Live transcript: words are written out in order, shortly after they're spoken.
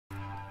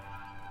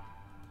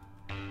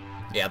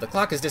Yeah, the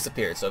clock has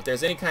disappeared, so if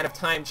there's any kind of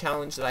time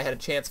challenge that I had a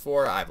chance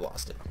for, I've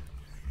lost it.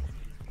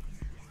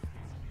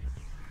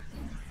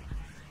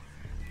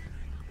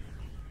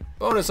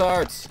 Bonus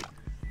hearts!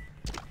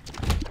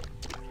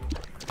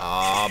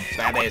 Aw,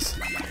 babbies.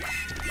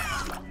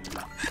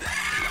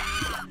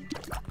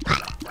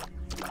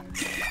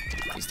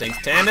 These things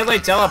tentatively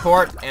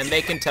teleport, and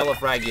they can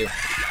telefrag you.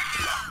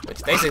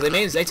 Which basically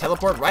means they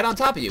teleport right on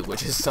top of you,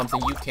 which is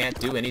something you can't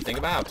do anything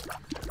about.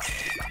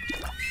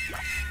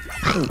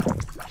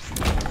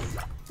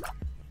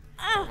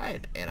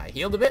 Alright, and I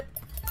healed a bit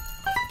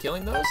after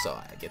killing those, so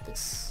I get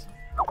this.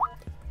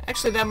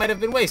 Actually, that might have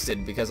been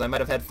wasted, because I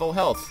might have had full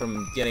health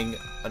from getting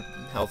a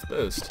health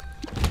boost.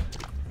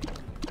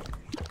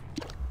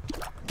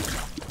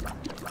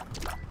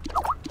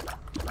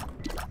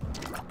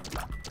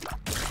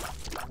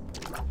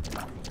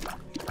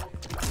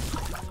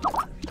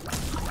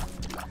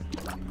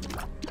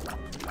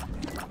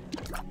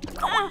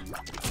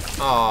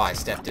 Oh, I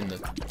stepped in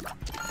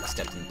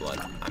blood.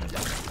 I'm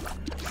done.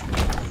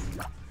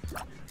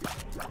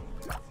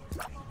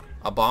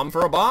 A bomb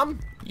for a bomb?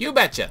 You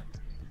betcha!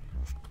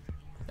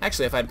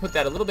 Actually, if I'd put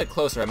that a little bit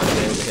closer, I might have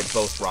been able to hit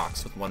both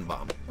rocks with one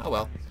bomb. Oh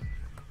well.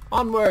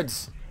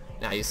 Onwards!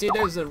 Now, you see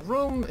there's a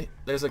room,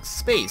 there's a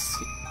space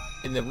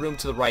in the room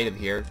to the right of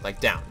here, like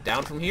down.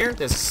 Down from here,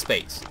 there's a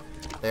space.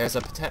 There's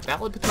a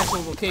valid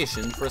potential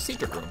location for a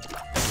secret room.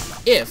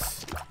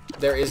 If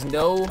there is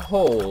no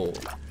hole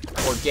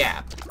or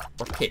gap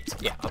or pit.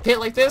 Yeah, a pit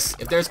like this,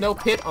 if there's no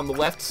pit on the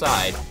left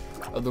side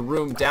of the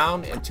room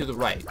down and to the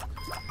right,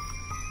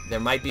 there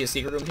might be a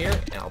secret room here,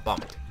 and I'll bomb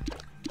it.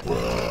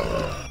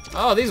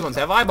 Oh, these ones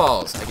have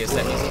eyeballs. I guess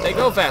that means that they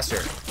go faster.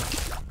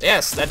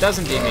 Yes, that does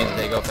indeed mean that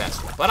they go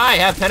faster. But I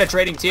have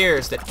penetrating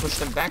tears that push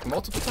them back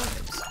multiple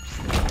times.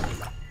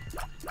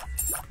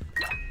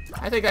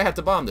 I think I have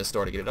to bomb this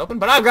door to get it open,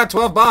 but I've got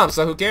 12 bombs,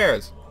 so who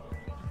cares?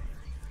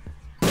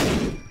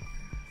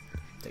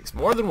 Takes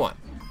more than one.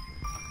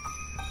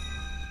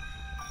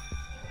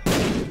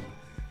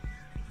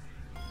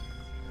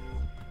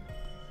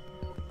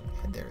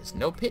 And there is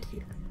no pit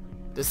here.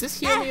 Does this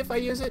heal me if I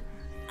use it?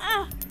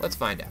 Let's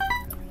find out.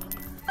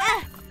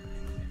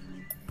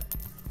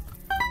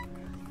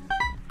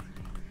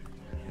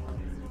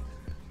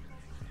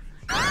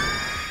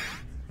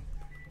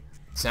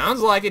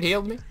 Sounds like it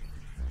healed me.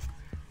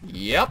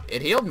 Yep,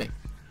 it healed me.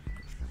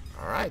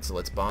 Alright, so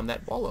let's bomb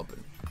that wall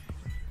open.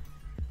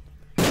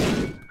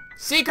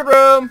 Secret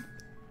room!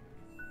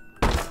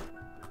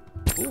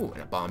 Ooh,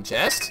 and a bomb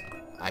chest.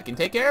 I can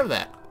take care of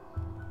that.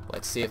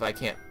 Let's see if I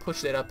can't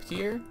push it up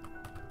here.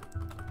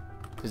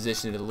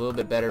 Position it a little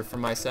bit better for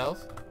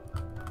myself.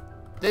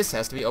 This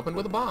has to be opened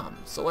with a bomb.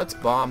 So let's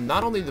bomb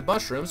not only the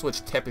mushrooms,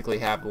 which typically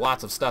have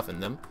lots of stuff in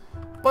them,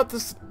 but the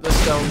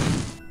stone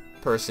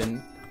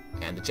person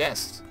and the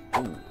chest.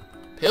 Ooh,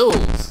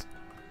 pills!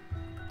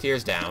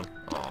 Tears down.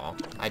 Aw,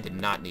 I did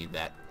not need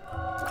that.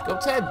 Go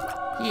Ted!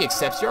 He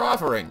accepts your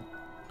offering.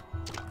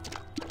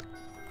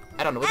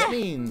 I don't know what that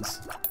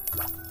means.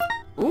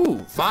 Ooh,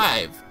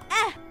 5.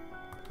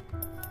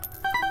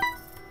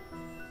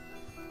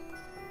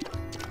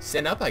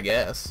 Send up, I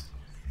guess.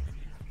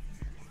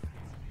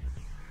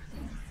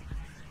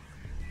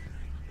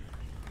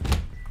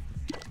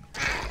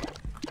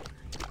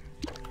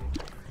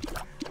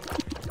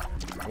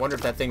 I wonder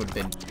if that thing would have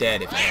been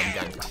dead if I hadn't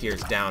gotten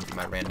tears down from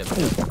my random...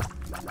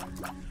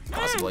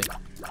 Possibly.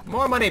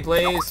 More money,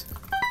 please!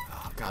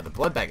 Oh god, the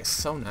blood bag is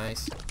so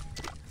nice.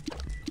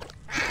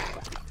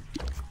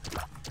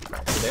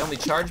 Alright, so they only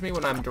charge me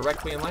when I'm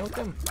directly in line with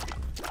them?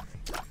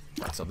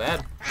 Not so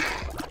bad.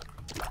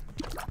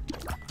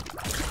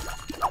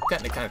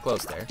 Cutting it kind of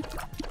close there.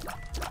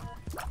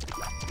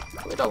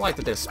 I really don't like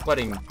that they're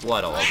splitting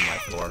blood all over my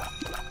floor.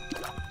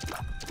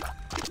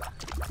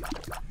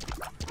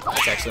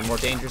 That's actually more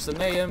dangerous than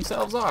they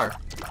themselves are.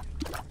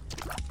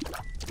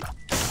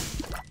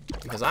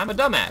 Because I'm a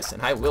dumbass,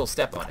 and I will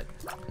step on it.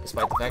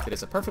 Despite the fact that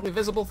it's a perfectly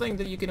visible thing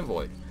that you can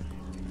avoid.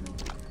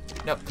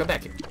 No, come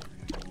back here.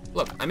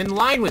 Look, I'm in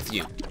line with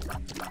you.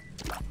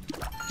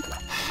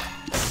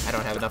 I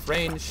don't have enough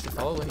range to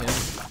follow him.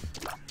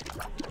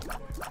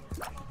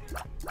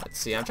 Let's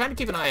see, I'm trying to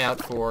keep an eye out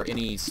for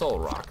any soul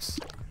rocks.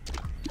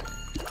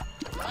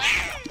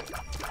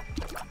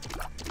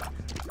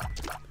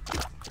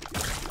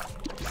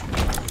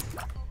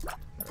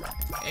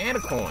 And a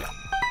coin.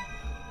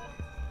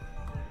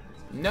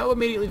 No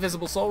immediately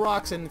visible soul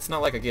rocks, and it's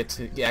not like I get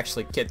to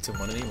actually get to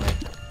one anyway.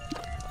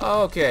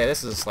 Okay,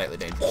 this is a slightly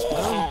dangerous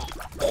one.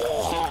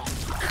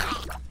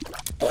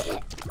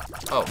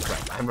 Oh,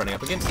 right, I'm running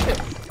up against him.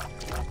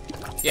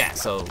 Yeah,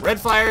 so red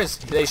fires,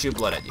 they shoot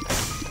blood at you.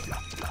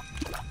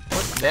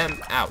 Put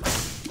them out.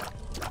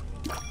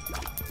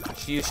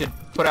 Which you should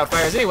put out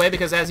fires anyway,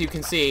 because as you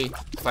can see,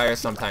 fires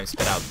sometimes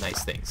spit out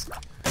nice things.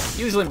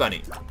 Usually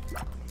money.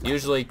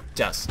 Usually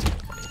dust.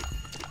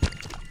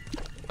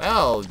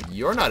 Well,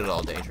 you're not at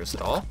all dangerous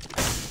at all.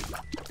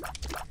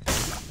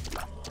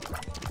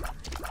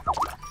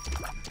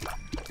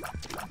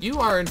 You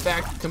are, in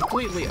fact,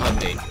 completely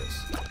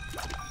undangerous.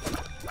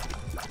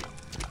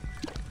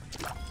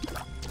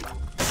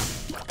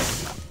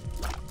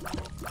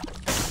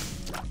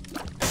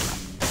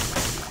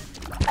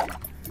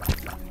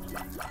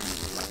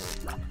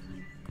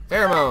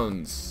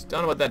 Pheromones.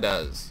 Don't know what that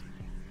does.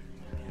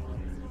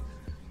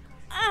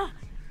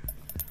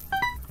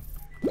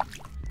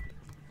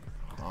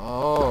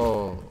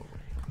 Oh.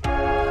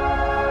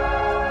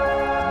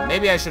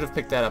 Maybe I should have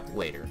picked that up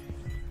later.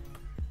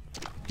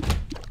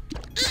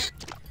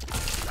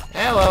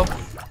 Hello.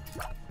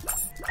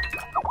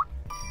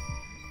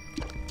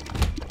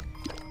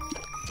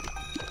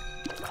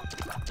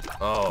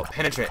 Oh,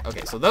 penetrate.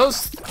 Okay, so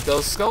those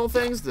skull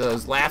things,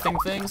 those laughing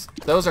things,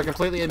 those are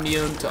completely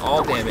immune to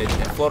all damage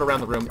and float around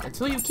the room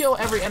until you kill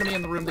every enemy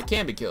in the room that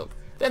can be killed.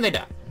 Then they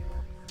die.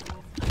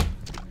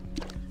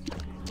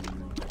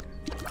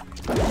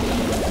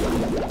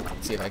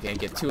 Let's see if I can't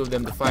get 2 of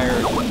them to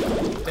fire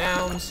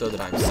down so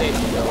that I'm safe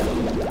to go.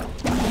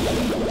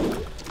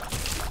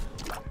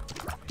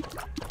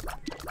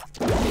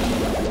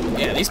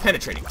 Yeah, these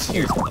penetrating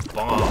tears are the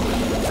bomb.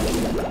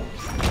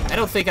 I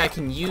don't think I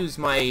can use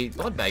my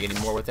blood bag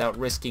anymore without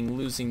risking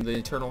losing the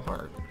Eternal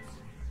Heart.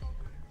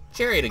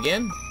 Chariot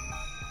again.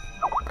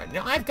 Alright,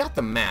 now I've got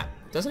the map.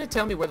 Doesn't it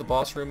tell me where the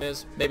boss room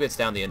is? Maybe it's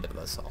down the end of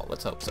us all.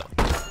 Let's hope so.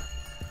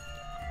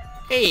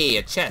 Hey,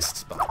 a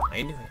chest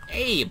behind.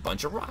 Hey, a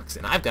bunch of rocks.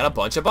 And I've got a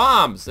bunch of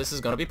bombs. This is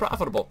going to be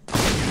profitable.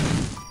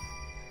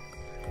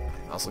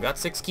 Also got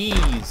 6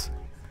 keys.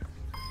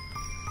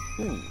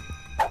 Ooh.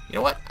 You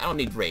know what? I don't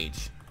need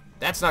rage.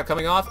 That's not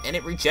coming off, and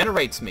it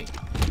regenerates me.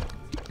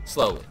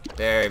 Slowly.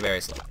 Very,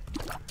 very slowly.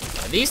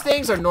 These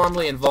things are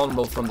normally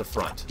invulnerable from the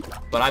front,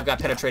 but I've got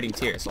penetrating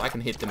tears, so I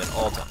can hit them at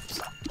all times,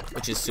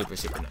 which is super,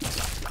 super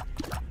nice.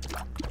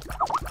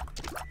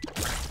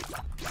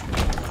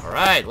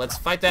 Alright, let's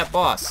fight that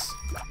boss.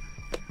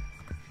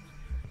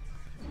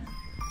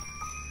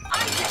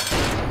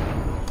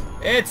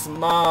 It's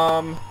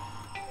Mom!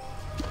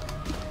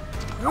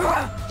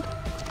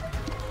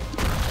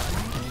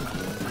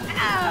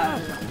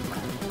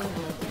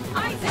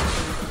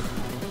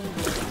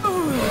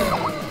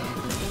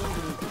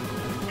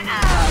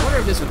 I wonder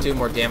if this would do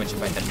more damage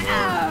if I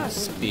had more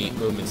speed,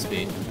 movement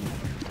speed.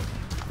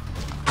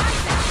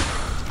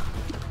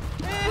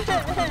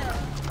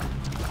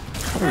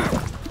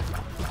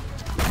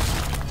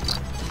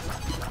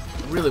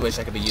 Really wish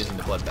I could be using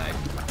the blood bag.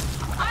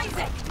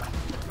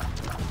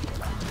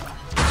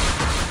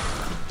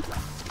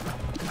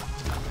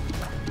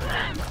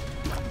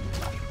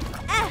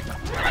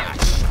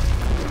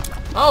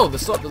 Oh,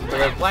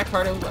 the black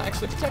part will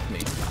actually protect me.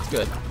 It's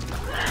good.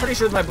 Pretty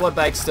sure my blood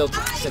bag still,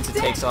 since it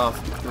takes off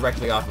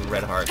directly off of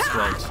red hearts,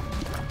 won't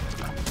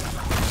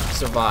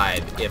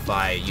survive if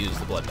I use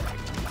the blood bag.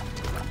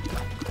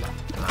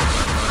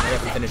 I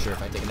have to finish her.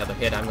 If I take another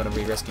hit, I'm going to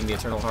be risking the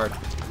Eternal Heart.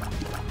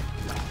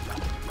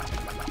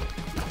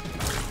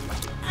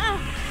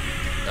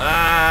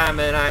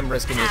 Man, I'm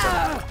risking the Eternal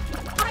Heart.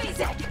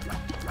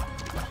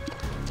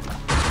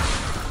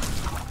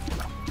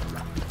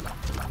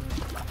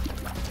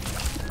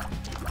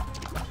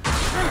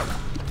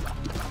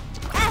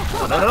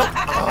 No.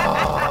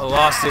 Oh,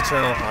 lost the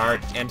Eternal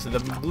Heart, and to the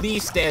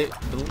least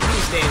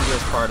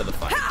dangerous part of the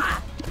fight.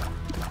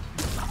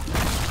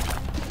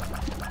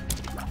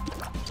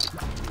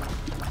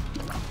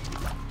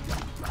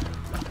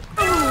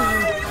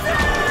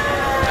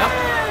 Well,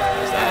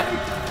 there's that.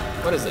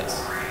 What is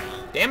this?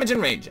 Damage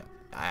and range up.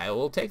 I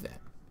will take that.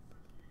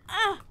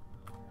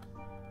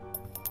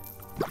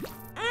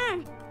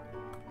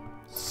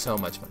 So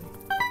much money.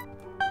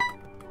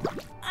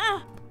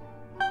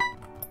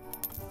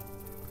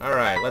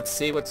 Alright, let's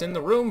see what's in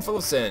the room full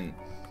of sin.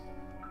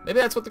 Maybe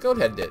that's what the goat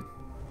head did.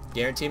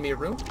 Guarantee me a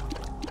room?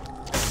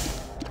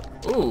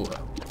 Ooh.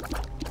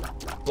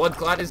 Blood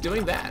Clot is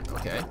doing that.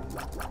 Okay.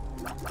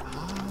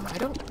 I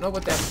don't know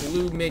what that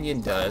blue minion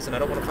does, and I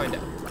don't want to find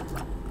out.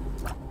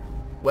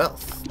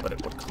 Wealth, but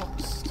at what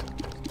cost?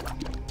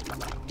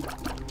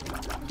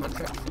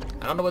 Contract.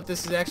 I don't know what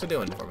this is actually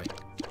doing for me.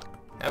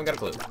 I haven't got a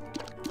clue.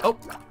 Oh!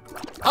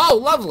 Oh,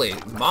 lovely!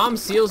 Mom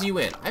seals you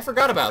in. I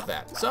forgot about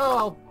that, so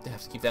I'll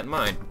have to keep that in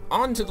mind.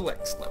 On to the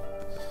next level.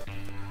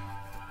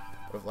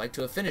 Would have liked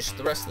to have finished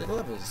the rest of the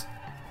levels.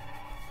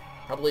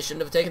 Probably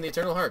shouldn't have taken the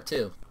Eternal Heart,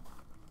 too.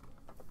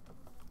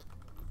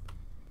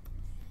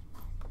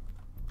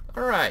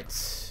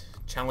 Alright.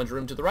 Challenge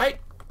room to the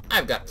right.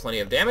 I've got plenty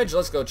of damage.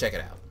 Let's go check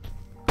it out.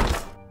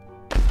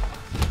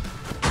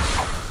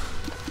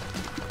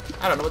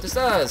 I don't know what this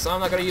does, so I'm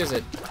not going to use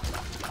it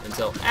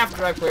until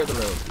after I've cleared the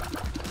room.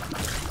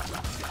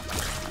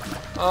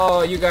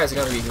 Oh, you guys are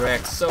going to be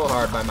wrecked so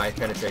hard by my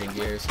penetrating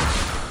gears.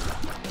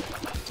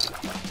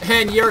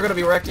 And you're going to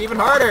be wrecked even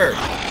harder!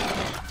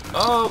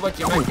 Oh, but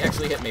you might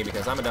actually hit me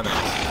because I'm a dumbass.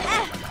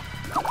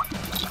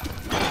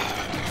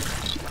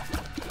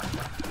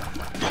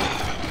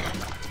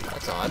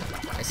 That's odd.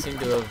 I seem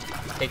to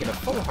have taken a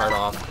full heart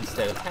off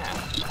instead of half.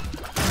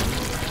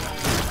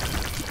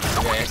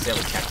 Maybe I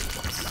accidentally tapped it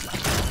twice.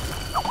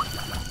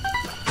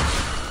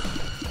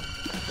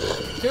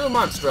 2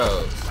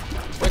 Monstros.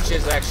 Which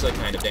is actually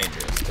kind of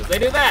dangerous, because they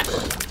do that!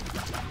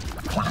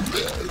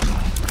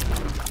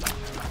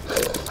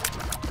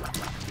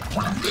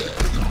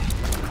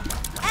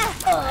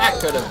 That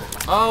could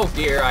have... Oh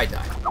dear, I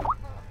died.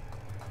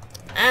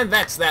 And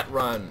that's that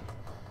run.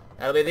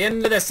 that'll be the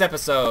end of this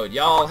episode.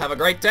 Y'all have a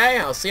great day.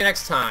 I'll see you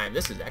next time.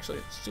 This is actually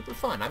super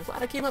fun. I'm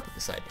glad I came up with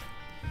this idea.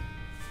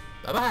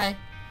 Bye-bye.